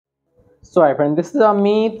So hi friend, this is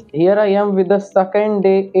Amit. Here I am with the second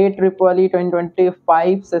day AEEE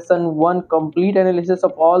 2025 session 1 complete analysis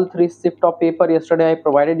of all three shifts of paper. Yesterday I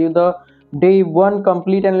provided you the day 1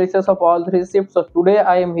 complete analysis of all three shifts. So today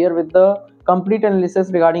I am here with the complete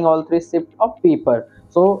analysis regarding all three shifts of paper.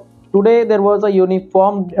 So today there was a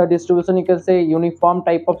uniform distribution, you can say uniform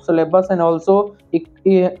type of syllabus, and also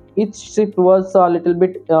each shift was a little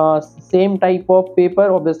bit same type of paper.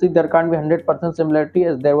 Obviously there can't be 100% similarity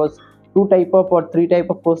as there was two type of or three type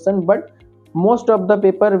of question, but most of the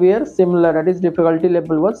paper were similar, that is difficulty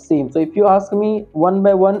level was same. So if you ask me one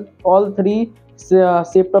by one, all three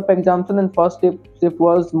shift of example, and first shift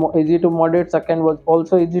was easy to moderate, second was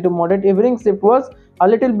also easy to moderate, evening shift was a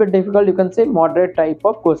little bit difficult, you can say moderate type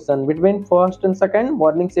of question. Between first and second,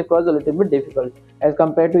 morning shift was a little bit difficult as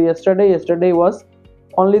compared to yesterday was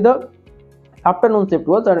only the afternoon shift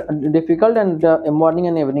was difficult, and morning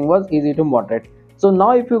and evening was easy to moderate. So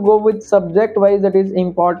now if you go with subject wise, that is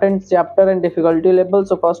important chapter and difficulty level.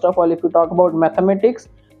 So first of all, if you talk about mathematics,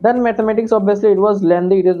 then mathematics obviously it was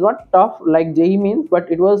lengthy. It is not tough like JEE means,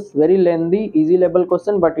 but it was very lengthy, easy level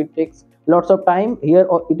question, but it takes lots of time. Here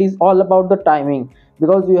it is all about the timing,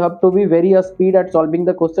 because you have to be very speed at solving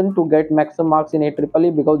the question to get maximum marks in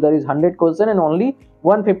AEEE, because there is 100 question and only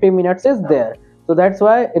 150 minutes is there. So that's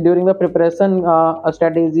why during the preparation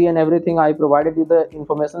strategy and everything, I provided you the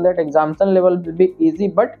information that examination level will be easy,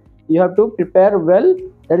 but you have to prepare well.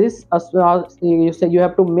 That is you say you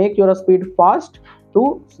have to make your speed fast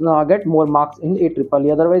to get more marks in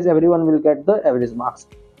AEEE, otherwise everyone will get the average marks.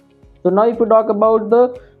 So now if you talk about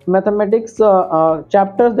the mathematics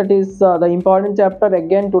chapters, that is the important chapter.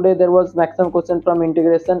 Again today there was maximum question from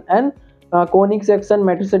integration and conic section,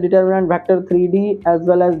 matrix determinant, vector 3D, as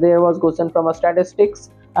well as there was question from a statistics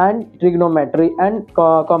and trigonometry and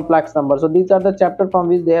complex number. So these are the chapter from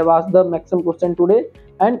which they have asked the maximum question today,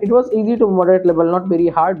 and it was easy to moderate level, not very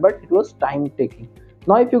hard, but it was time taking.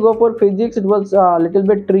 Now if you go for physics, it was a little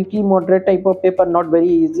bit tricky, moderate type of paper, not very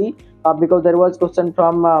easy, because there was question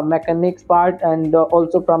from mechanics part, and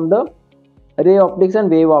also from the ray optics and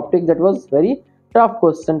wave optics. That was very tough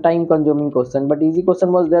question, time consuming question, but easy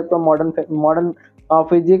question was there from modern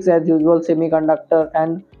physics as usual, semiconductor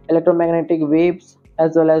and electromagnetic waves,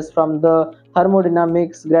 as well as from the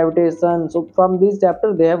thermodynamics, gravitation. So from this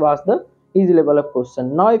chapter they have asked the easy level of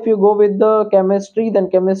question. Now if you go with the chemistry, then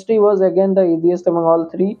chemistry was again the easiest among all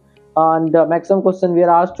three, and maximum question we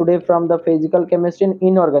are asked today from the physical chemistry and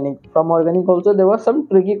inorganic. From organic also there was some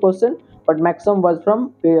tricky question, but maximum was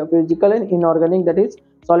from physical and inorganic, that is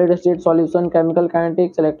solid state solution, chemical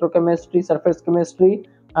kinetics, electrochemistry, surface chemistry,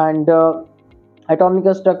 and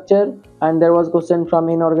atomic structure. And there was question from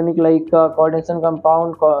inorganic like coordination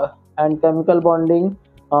compound and chemical bonding,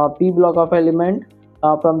 p block of element,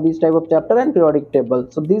 from this type of chapter, and periodic table.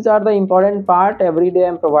 So these are the important part. Every day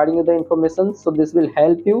I'm providing you the information, so this will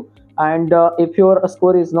help you. And if your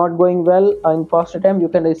score is not going well in first attempt, you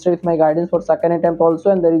can register with my guidance for second attempt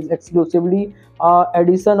also, and there is exclusively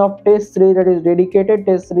addition of test series, that is dedicated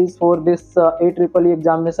test series for this AEEE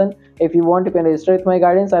examination. If you want, you can register with my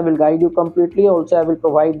guidance. I will guide you completely. Also I will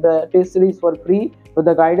provide the test series for free with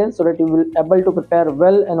the guidance, so that you will able to prepare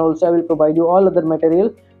well, and also I will provide you all other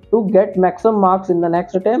material to get maximum marks in the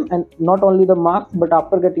next attempt. And not only the marks, but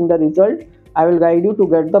after getting the result, I will guide you to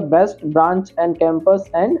get the best branch and campus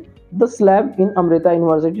and the slab in Amrita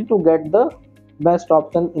University to get the best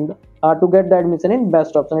option in the to get the admission in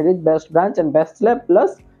best option. It is best branch and best slab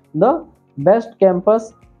plus the best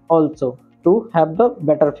campus also, to have the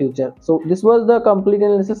better future. So this was the complete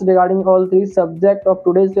analysis regarding all three subjects of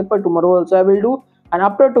today's paper. Tomorrow also I will do, and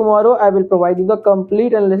after tomorrow I will provide you the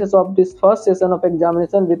complete analysis of this first session of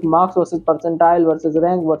examination with marks versus percentile versus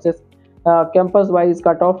rank versus campus wise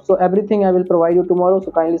cutoff. So everything I will provide you tomorrow. So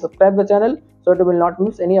kindly subscribe the channel so that you will not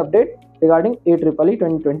miss any update regarding AEEE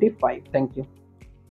 2025. Thank you.